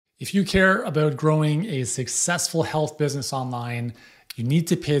If you care about growing a successful health business online, you need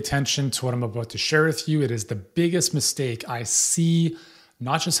to pay attention to what I'm about to share with you. It is the biggest mistake I see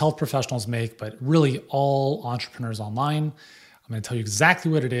not just health professionals make, but really all entrepreneurs online. I'm going to tell you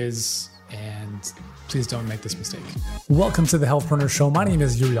exactly what it is, and please don't make this mistake. Welcome to the Healthpreneur Show. My name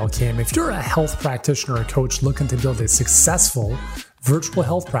is Yuri Elkaim. If you're a health practitioner or coach looking to build a successful virtual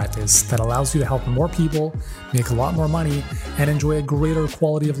health practice that allows you to help more people, make a lot more money, and enjoy a greater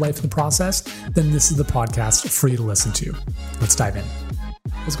quality of life in the process, then this is the podcast for you to listen to. Let's dive in.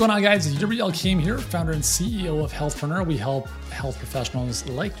 What's going on, guys? Yuri Elkaim here, founder and CEO of Healthpreneur. We help health professionals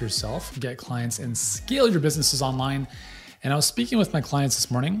like yourself get clients and scale your businesses online. And I was speaking with my clients this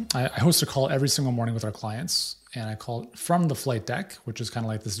morning. I host a call every single morning with our clients, and I call it from the flight deck, which is kind of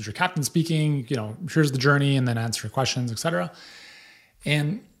like, this is your captain speaking, here's the journey, and then answer questions, etc.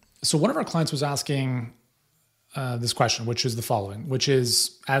 And so one of our clients was asking this question, which is the following, which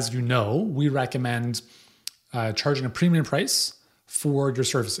is, as you know, we recommend charging a premium price for your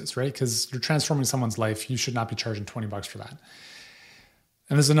services, right? Because you're transforming someone's life. You should not be charging $20 for that.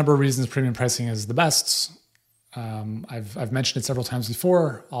 And there's a number of reasons premium pricing is the best. I've mentioned it several times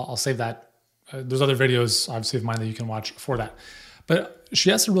before. I'll save that. There's other videos, obviously, of mine that you can watch for that. But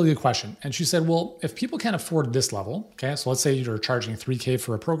she asked a really good question. And she said, well, if people can't afford this level, okay, so let's say you're charging $3K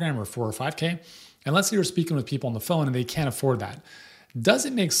for a program or $4 or $5K, and let's say you're speaking with people on the phone and they can't afford that. Does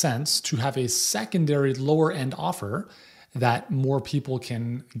it make sense to have a secondary lower end offer that more people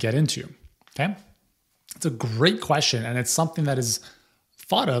can get into? Okay. It's a great question. And it's something that is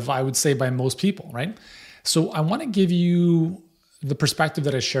thought of, I would say, by most people, right? So I want to give you the perspective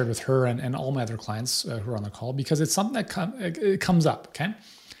that I shared with her and all my other clients who are on the call, because it's something that it comes up, okay?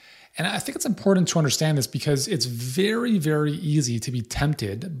 And I think it's important to understand this because it's very, very easy to be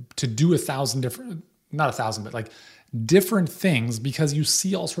tempted to do different things because you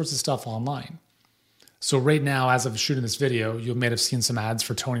see all sorts of stuff online. So right now, as of shooting this video, you may have seen some ads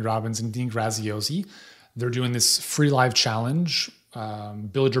for Tony Robbins and Dean Graziosi. They're doing this free live challenge,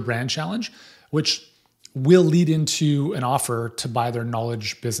 Build Your Brand Challenge, which will lead into an offer to buy their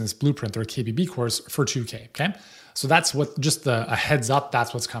Knowledge Business Blueprint, their KBB course, for $2K, okay? So that's what, just a heads up,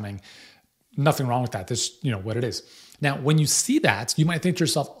 that's what's coming. Nothing wrong with that. This, what it is. Now, when you see that, you might think to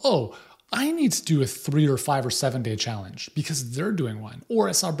yourself, oh, I need to do a 3 or 5 or 7 day challenge because they're doing one. Or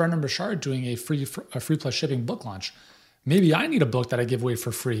I saw Brendan Burchard doing a free plus shipping book launch. Maybe I need a book that I give away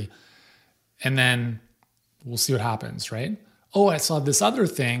for free. And then we'll see what happens, right? Oh, I saw this other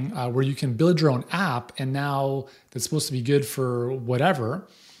thing where you can build your own app, and now that's supposed to be good for whatever.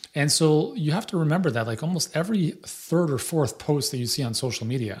 And so you have to remember that like almost every third or fourth post that you see on social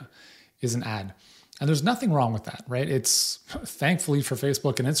media is an ad. And there's nothing wrong with that, right? It's thankfully for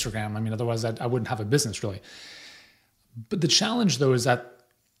Facebook and Instagram. I mean, otherwise I wouldn't have a business really. But the challenge though is that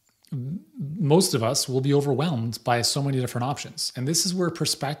most of us will be overwhelmed by so many different options. And this is where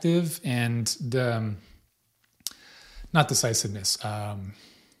perspective and not decisiveness.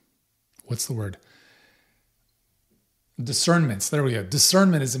 What's the word? Discernments. There we go.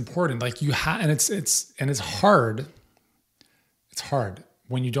 Discernment is important. Like you have, and it's hard. It's hard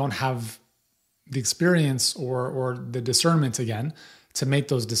when you don't have the experience or the discernment again to make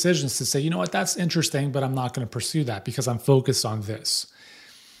those decisions to say, you know what, that's interesting, but I'm not going to pursue that because I'm focused on this.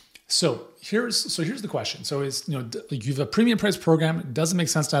 So here's the question. So you have a premium price program. It doesn't make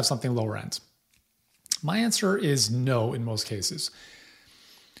sense to have something lower end. My answer is no in most cases.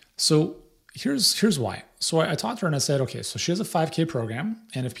 So here's why. So I talked to her and I said, okay, so she has a 5K program.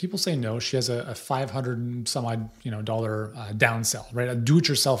 And if people say no, she has a $500 and some odd, dollar downsell, right? A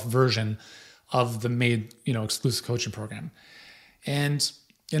do-it-yourself version of the made, exclusive coaching program. And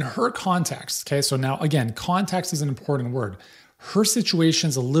in her context, okay, so now again, context is an important word. Her situation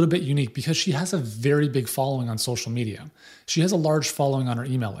is a little bit unique because she has a very big following on social media. She has a large following on her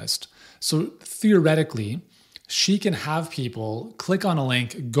email list. So theoretically, she can have people click on a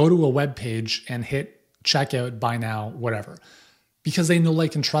link, go to a web page and hit checkout, buy now, whatever, because they know,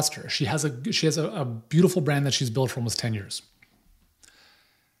 like, and trust her. She has a beautiful brand that she's built for almost 10 years.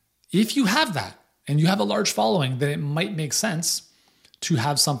 If you have that and you have a large following, then it might make sense to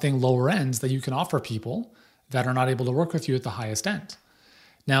have something lower ends that you can offer people that are not able to work with you at the highest end.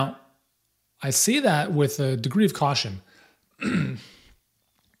 Now, I say that with a degree of caution.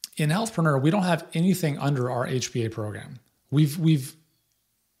 In Healthpreneur, we don't have anything under our HBA program. We've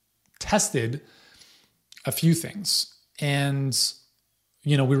tested a few things, and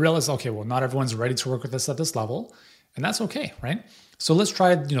we realized, okay, well, not everyone's ready to work with us at this level, and that's okay, right? So let's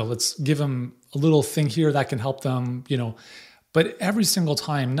try, let's give them a little thing here that can help them, but every single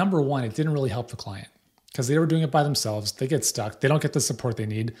time, number one, it didn't really help the client. because they were doing it by themselves. They get stuck. They don't get the support they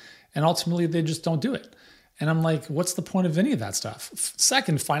need. And ultimately, they just don't do it. And I'm like, what's the point of any of that stuff?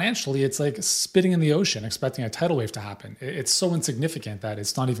 Second, financially, it's like spitting in the ocean, expecting a tidal wave to happen. It's so insignificant that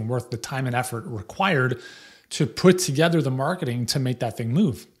it's not even worth the time and effort required to put together the marketing to make that thing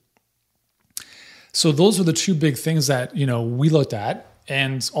move. So those are the two big things that, we looked at.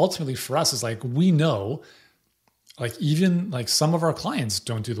 And ultimately for us is like, we know, like even like some of our clients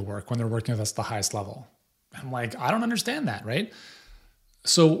don't do the work when they're working with us at the highest level. I'm like, I don't understand that, right?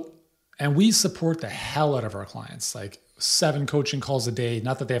 So, and we support the hell out of our clients, like 7 coaching calls a day,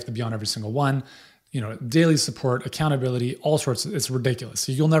 not that they have to be on every single one, daily support, accountability, all sorts of, it's ridiculous.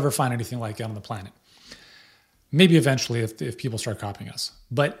 You'll never find anything like it on the planet. Maybe eventually if people start copying us.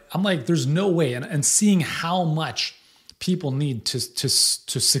 But I'm like, there's no way. And seeing how much people need to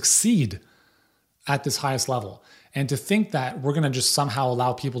succeed at this highest level, and to think that we're going to just somehow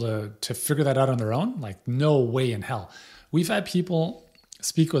allow people to figure that out on their own, like no way in hell. We've had people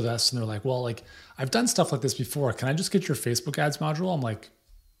speak with us and they're like, well, like I've done stuff like this before. Can I just get your Facebook ads module? I'm like,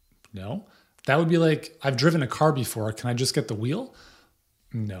 no. That would be like, I've driven a car before. Can I just get the wheel?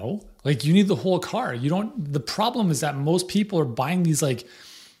 No. Like you need the whole car. The problem is that most people are buying these like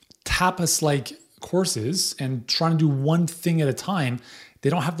tapas-like courses and trying to do one thing at a time. They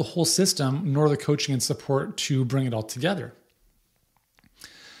don't have the whole system nor the coaching and support to bring it all together.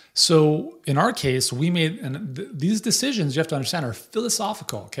 So in our case, we made, and these decisions you have to understand are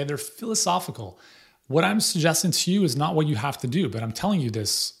philosophical. Okay. They're philosophical. What I'm suggesting to you is not what you have to do, but I'm telling you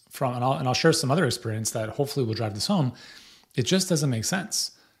this and I'll share some other experience that hopefully will drive this home. It just doesn't make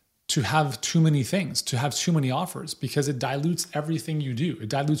sense to have too many things, to have too many offers, because it dilutes everything you do. It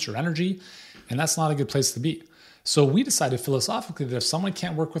dilutes your energy, and that's not a good place to be. So we decided philosophically that if someone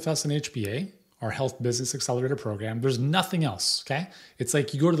can't work with us in HBA, our Health Business Accelerator program, there's nothing else, okay? It's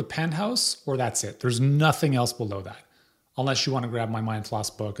like you go to the penthouse or that's it. There's nothing else below that, unless you want to grab my Mind Floss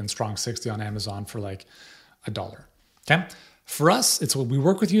book and Strong 60 on Amazon for like $1, okay? For us, it's what we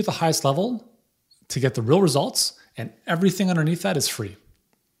work with you at the highest level to get the real results, and everything underneath that is free,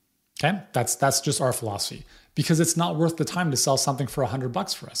 okay? That's just our philosophy, because it's not worth the time to sell something for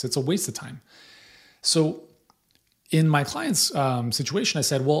 $100 for us. It's a waste of time. So in my client's situation, I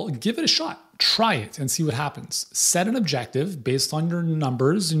said, well, give it a shot. Try it and see what happens. Set an objective based on your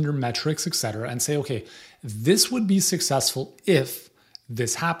numbers and your metrics, et cetera, and say, okay, this would be successful if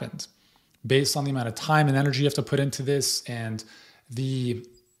this happened, based on the amount of time and energy you have to put into this and the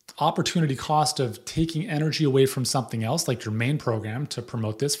opportunity cost of taking energy away from something else, like your main program, to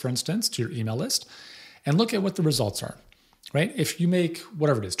promote this, for instance, to your email list, and look at what the results are, right? If you make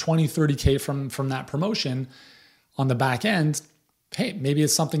whatever it is, 20, 30K from that promotion on the back end, hey, maybe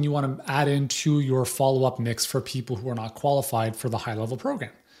it's something you want to add into your follow-up mix for people who are not qualified for the high-level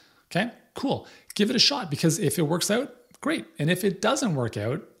program. Okay, cool. Give it a shot, because if it works out, great. And if it doesn't work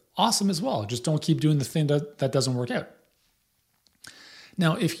out, awesome as well. Just don't keep doing the thing that doesn't work out.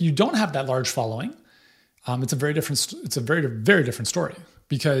 Now, if you don't have that large following, it's a very very different story,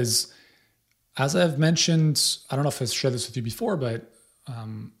 because as I've mentioned, I don't know if I've shared this with you before, but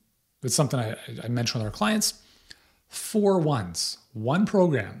it's something I mention with our clients. 4 ones, one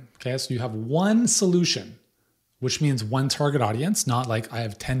program. Okay, so you have one solution, which means one target audience, not like I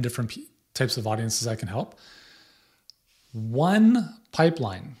have 10 different types of audiences I can help. One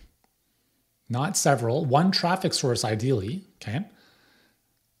pipeline, not several, one traffic source ideally. Okay,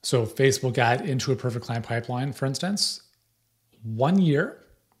 so Facebook ad into a perfect client pipeline, for instance, 1 year,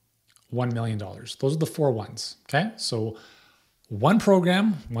 $1 million. Those are the 4 ones. Okay, so one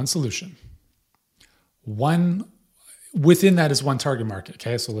program, one solution. Within that is one target market.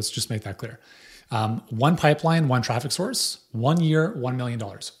 Okay, so let's just make that clear. One pipeline, one traffic source, 1 year, $1 million,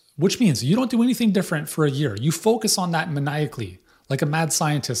 which means you don't do anything different for a year. You focus on that maniacally, like a mad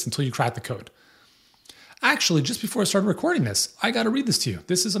scientist, until you crack the code. Actually, just before I started recording this, I got to read this to you.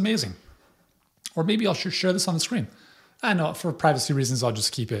 This is amazing. Or maybe I'll share this on the screen. I know for privacy reasons, I'll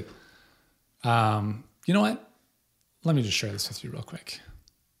just keep it. You know what? Let me just share this with you real quick.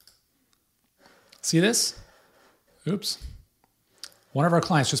 See this? Oops. One of our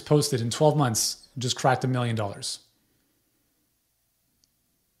clients just posted in 12 months, just cracked $1 million.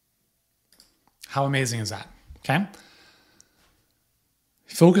 How amazing is that? Okay.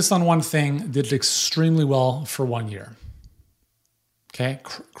 Focused on one thing, did extremely well for 1 year. Okay.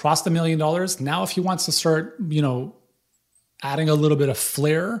 Crossed $1 million. Now, if he wants to start, adding a little bit of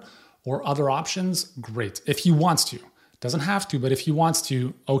flair or other options, great. If he wants to, doesn't have to, but if he wants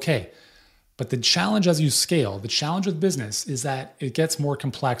to, okay. But the challenge as you scale, the challenge with business is that it gets more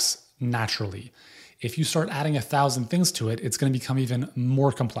complex naturally. If you start adding 1,000 things to it, it's going to become even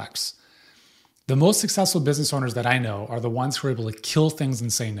more complex. The most successful business owners that I know are the ones who are able to kill things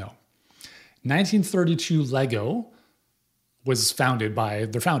and say no. 1932 Lego was founded by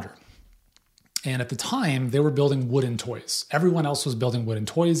their founder. And at the time, they were building wooden toys. Everyone else was building wooden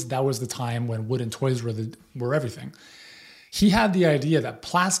toys. That was the time when wooden toys were everything. He had the idea that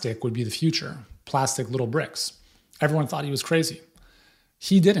plastic would be the future, plastic little bricks. Everyone thought he was crazy.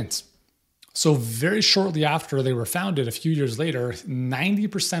 He didn't. So very shortly after they were founded, a few years later,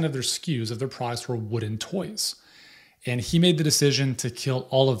 90% of their SKUs of their products were wooden toys. And he made the decision to kill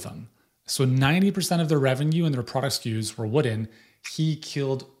all of them. So 90% of their revenue and their product SKUs were wooden. He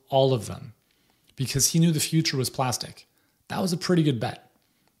killed all of them because he knew the future was plastic. That was a pretty good bet,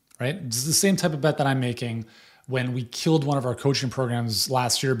 right? It's the same type of bet that I'm making when we killed one of our coaching programs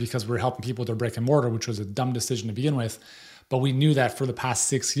last year because we were helping people with their brick and mortar, which was a dumb decision to begin with. But we knew that for the past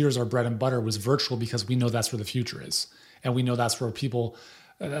 6 years, our bread and butter was virtual because we know that's where the future is. And we know that's where people,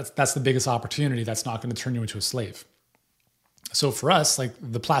 that's the biggest opportunity that's not going to turn you into a slave. So for us, like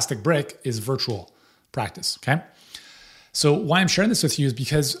the plastic brick is virtual practice, okay? So why I'm sharing this with you is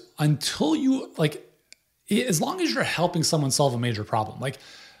because until you, as long as you're helping someone solve a major problem, like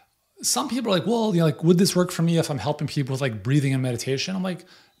some people are like, well, would this work for me if I'm helping people with like breathing and meditation? I'm like,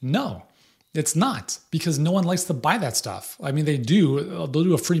 no. It's not, because no one likes to buy that stuff. I mean, they'll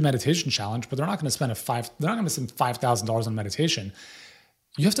do a free meditation challenge, but they're not going to spend $5,000 on meditation.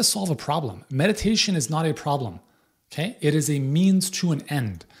 You have to solve a problem. Meditation is not a problem. Okay. It is a means to an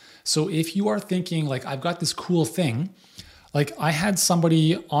end. So if you are thinking like, I've got this cool thing, like I had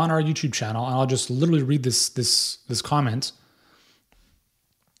somebody on our YouTube channel, and I'll just literally read this comment.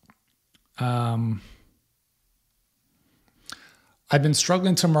 I've been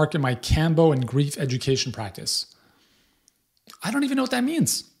struggling to market my Kambo and grief education practice. I don't even know what that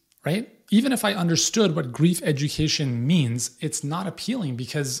means, right? Even if I understood what grief education means, it's not appealing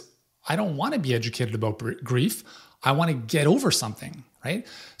because I don't want to be educated about grief. I want to get over something, right?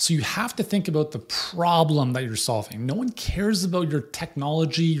 So you have to think about the problem that you're solving. No one cares about your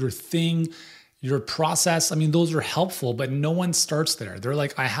technology, your thing, your process. I mean, those are helpful, but no one starts there. They're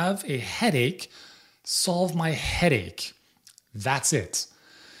like, I have a headache, solve my headache. That's it.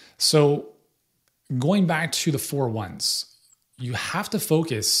 So going back to the 4 1s, you have to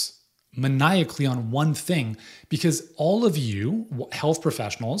focus maniacally on one thing because all of you health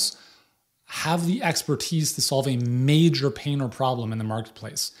professionals have the expertise to solve a major pain or problem in the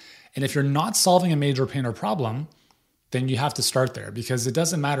marketplace. And if you're not solving a major pain or problem, then you have to start there because it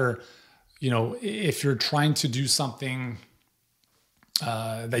doesn't matter, if you're trying to do something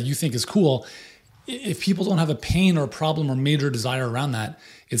that you think is cool. If people don't have a pain or a problem or major desire around that,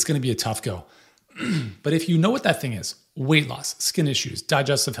 it's going to be a tough go. But if you know what that thing is, weight loss, skin issues,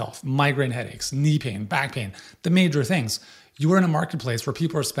 digestive health, migraine headaches, knee pain, back pain, the major things, you are in a marketplace where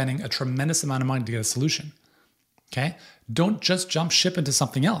people are spending a tremendous amount of money to get a solution. Okay? Don't just jump ship into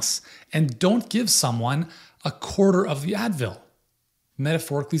something else. And don't give someone a quarter of the Advil,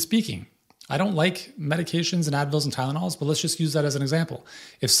 metaphorically speaking. I don't like medications and Advils and Tylenols, but let's just use that as an example.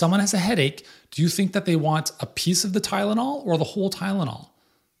 If someone has a headache, do you think that they want a piece of the Tylenol or the whole Tylenol?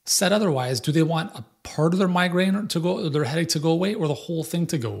 Said otherwise, do they want a part of their migraine to go, their headache to go away, or the whole thing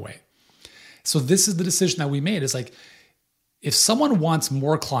to go away? So this is the decision that we made. Is like, if someone wants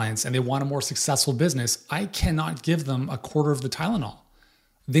more clients and they want a more successful business, I cannot give them a quarter of the Tylenol.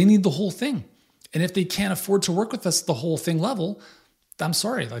 They need the whole thing. And if they can't afford to work with us at the whole thing level, I'm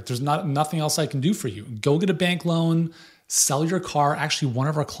sorry, there's nothing else I can do for you. Go get a bank loan, sell your car. Actually, one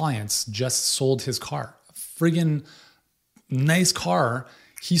of our clients just sold his car, a friggin' nice car.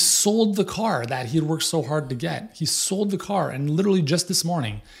 He sold the car that he had worked so hard to get. He sold the car and literally just this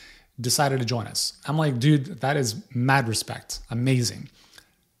morning decided to join us. I'm like, dude, that is mad respect. Amazing.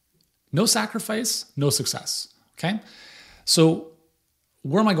 No sacrifice, no success. Okay. So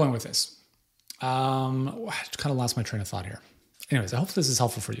where am I going with this? I kind of lost my train of thought here. Anyways, I hope this is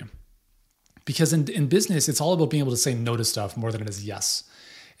helpful for you. Because in business, it's all about being able to say no to stuff more than it is yes.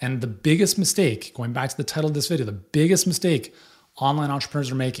 And the biggest mistake, going back to the title of this video, the biggest mistake online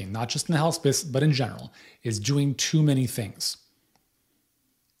entrepreneurs are making, not just in the health space, but in general, is doing too many things.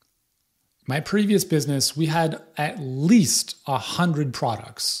 My previous business, we had at least 100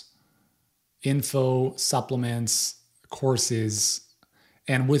 products, info, supplements, courses.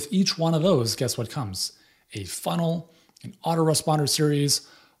 And with each one of those, guess what comes? A funnel, an autoresponder series,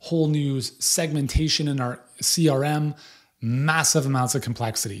 whole news, segmentation in our CRM, massive amounts of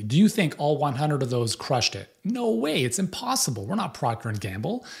complexity. Do you think all 100 of those crushed it? No way. It's impossible. We're not Procter &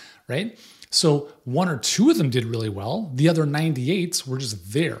 Gamble, right? So 1 or 2 of them did really well. The other 98 were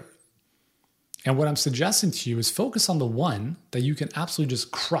just there. And what I'm suggesting to you is focus on the one that you can absolutely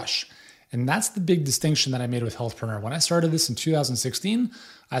just crush And that's the big distinction that I made with Healthpreneur. When I started this in 2016,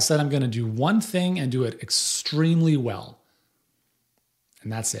 I said I'm going to do one thing and do it extremely well.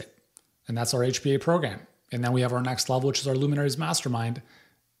 And that's it. And that's our HBA program. And then we have our next level, which is our Luminaries Mastermind.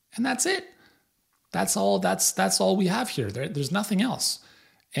 And that's it. That's all we have here. There's nothing else.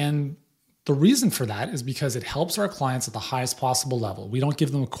 And the reason for that is because it helps our clients at the highest possible level. We don't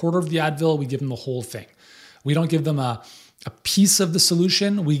give them a quarter of the Advil, we give them the whole thing. We don't give them a piece of the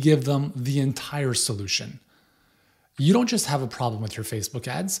solution, we give them the entire solution. You don't just have a problem with your Facebook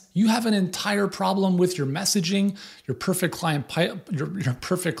ads. You have an entire problem with your messaging, your perfect client your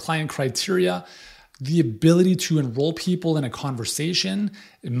perfect client criteria, the ability to enroll people in a conversation,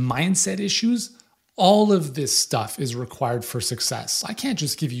 mindset issues. All of this stuff is required for success. I can't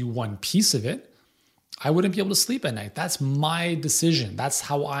just give you one piece of it. I wouldn't be able to sleep at night. That's my decision. That's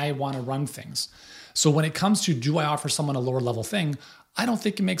how I want to run things. So when it comes to, do I offer someone a lower level thing? I don't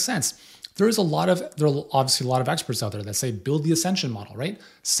think it makes sense. There are obviously a lot of experts out there that say build the Ascension model, right?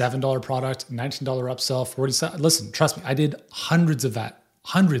 $7 product, $19 upsell, 47. Listen, trust me, I did hundreds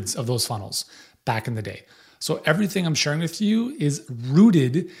of those funnels back in the day. So everything I'm sharing with you is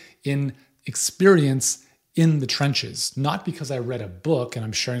rooted in experience in the trenches, not because I read a book and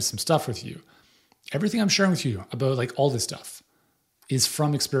I'm sharing some stuff with you. Everything I'm sharing with you about like all this stuff is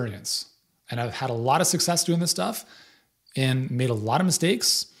from experience. And I've had a lot of success doing this stuff and made a lot of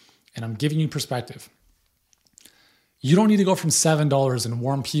mistakes, and I'm giving you perspective. You don't need to go from $7 and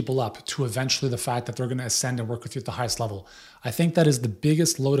warm people up to eventually the fact that they're going to ascend and work with you at the highest level. I think that is the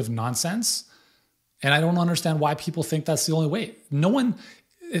biggest load of nonsense. And I don't understand why people think that's the only way.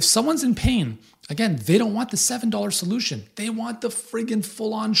 If someone's in pain, again, they don't want the $7 solution. They want the friggin'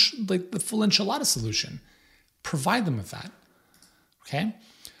 full-on, the full enchilada solution. Provide them with that, okay?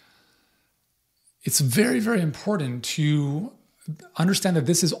 It's very, very important to understand that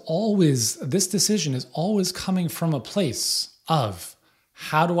this decision is always coming from a place of,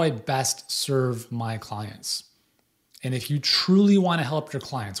 how do I best serve my clients? And if you truly want to help your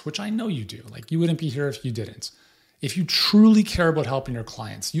clients, which I know you do, like you wouldn't be here if you didn't. If you truly care about helping your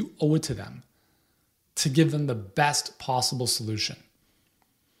clients, you owe it to them to give them the best possible solution.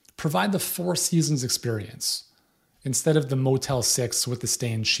 Provide the Four Seasons experience instead of the Motel 6 with the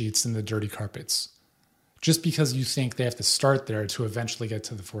stained sheets and the dirty carpets. Just because you think they have to start there to eventually get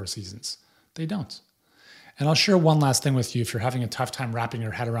to the Four Seasons. They don't. And I'll share one last thing with you if you're having a tough time wrapping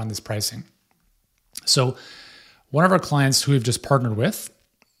your head around this pricing. So one of our clients who we've just partnered with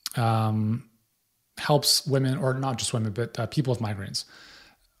helps women, or not just women, but people with migraines.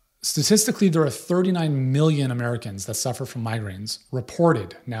 Statistically, there are 39 million Americans that suffer from migraines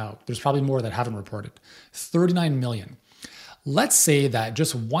reported. Now, there's probably more that haven't reported. 39 million. Let's say that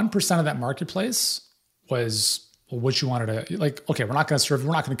just 1% of that marketplace was what you wanted to, like, okay, we're not going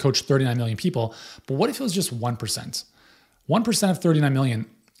to coach 39 million people, but what if it was just 1%? 1% of 39 million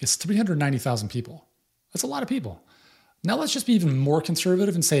is 390,000 people. That's a lot of people. Now let's just be even more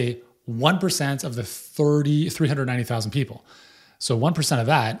conservative and say 1% of the 390,000 people. So 1% of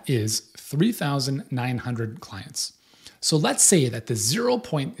that is 3,900 clients. So let's say that the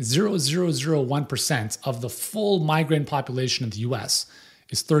 0.0001% of the full migraine population of the US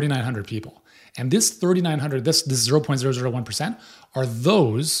is 3,900 people. And this 3,900, this 0.001% are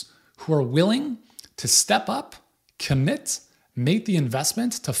those who are willing to step up, commit, make the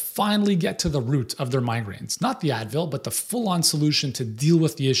investment to finally get to the root of their migraines. Not the Advil, but the full-on solution to deal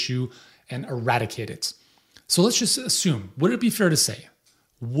with the issue and eradicate it. So let's just assume, would it be fair to say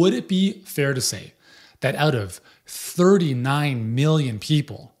that out of 39 million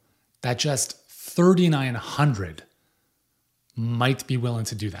people, that just 3,900 might be willing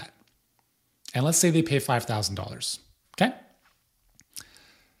to do that? And let's say they pay $5,000, okay?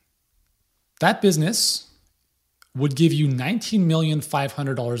 That business would give you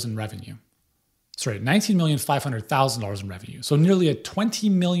 $19,500,000 in revenue. Sorry, $19,500,000 in revenue. So nearly a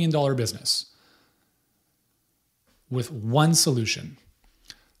 $20 million business with one solution.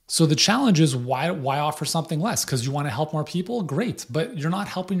 So the challenge is, why offer something less? Because you want to help more people? Great, but you're not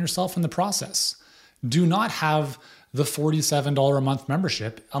helping yourself in the process. Do not have the $47 a month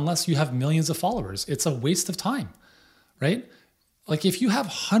membership unless you have millions of followers. It's a waste of time, right? Like if you have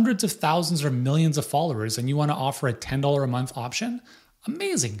hundreds of thousands or millions of followers and you want to offer a $10 a month option,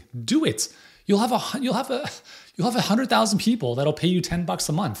 amazing, do it. You'll have 100,000 people that'll pay you $10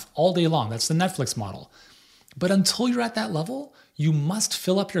 a month all day long. That's the Netflix model. But until you're at that level, you must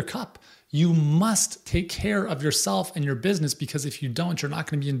fill up your cup. You must take care of yourself and your business, because if you don't, you're not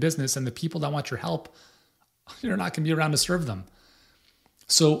going to be in business, and the people that want your help, you're not going to be around to serve them.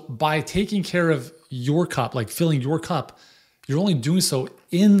 So by taking care of your cup, like filling your cup, You're only doing so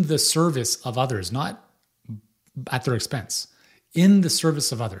in the service of others, not at their expense, in the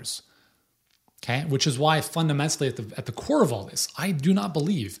service of others. Okay, which is why fundamentally at the core of all this, I do not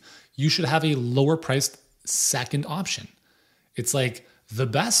believe you should have a lower priced second option. It's like the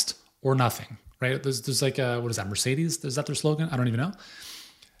best or nothing, right? There's like what is that, Mercedes? Is that their slogan? I don't even know.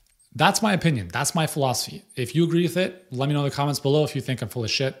 That's my opinion. That's my philosophy. If you agree with it, let me know in the comments below. If you think I'm full of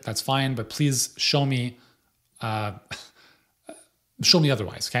shit, that's fine. But please show me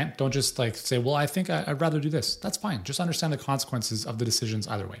otherwise, okay? Don't just like say, well, I think I'd rather do this. That's fine. Just understand the consequences of the decisions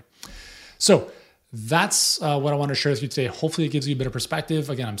either way. So that's what I want to share with you today. Hopefully it gives you a bit of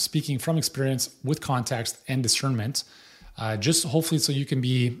perspective. Again, I'm speaking from experience with context and discernment, just hopefully so you can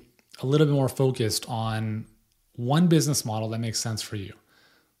be a little bit more focused on one business model that makes sense for you.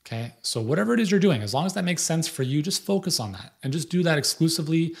 Okay. So whatever it is you're doing, as long as that makes sense for you, just focus on that and just do that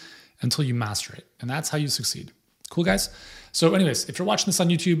exclusively until you master it. And that's how you succeed. Cool, guys. So anyways, if you're watching this on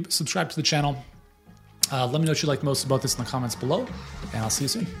YouTube, subscribe to the channel. Let me know what you like most about this in the comments below, and I'll see you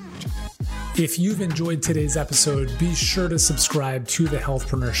soon. If you've enjoyed today's episode, be sure to subscribe to the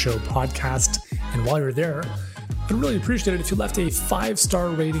Healthpreneur Show podcast. And while you're there, I'd really appreciate it if you left a 5-star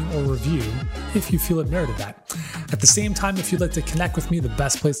rating or review if you feel it merited that. At the same time, if you'd like to connect with me, the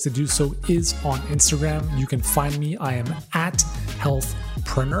best place to do so is on Instagram. You can find me. I am at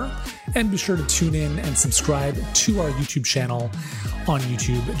Healthpreneur. And be sure to tune in and subscribe to our YouTube channel on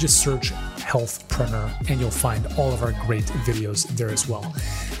YouTube. Just search Healthpreneur and you'll find all of our great videos there as well.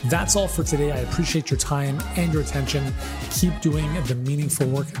 That's all for today. I appreciate your time and your attention. Keep doing the meaningful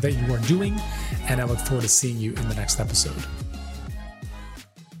work that you are doing, and I look forward to seeing you in the next episode.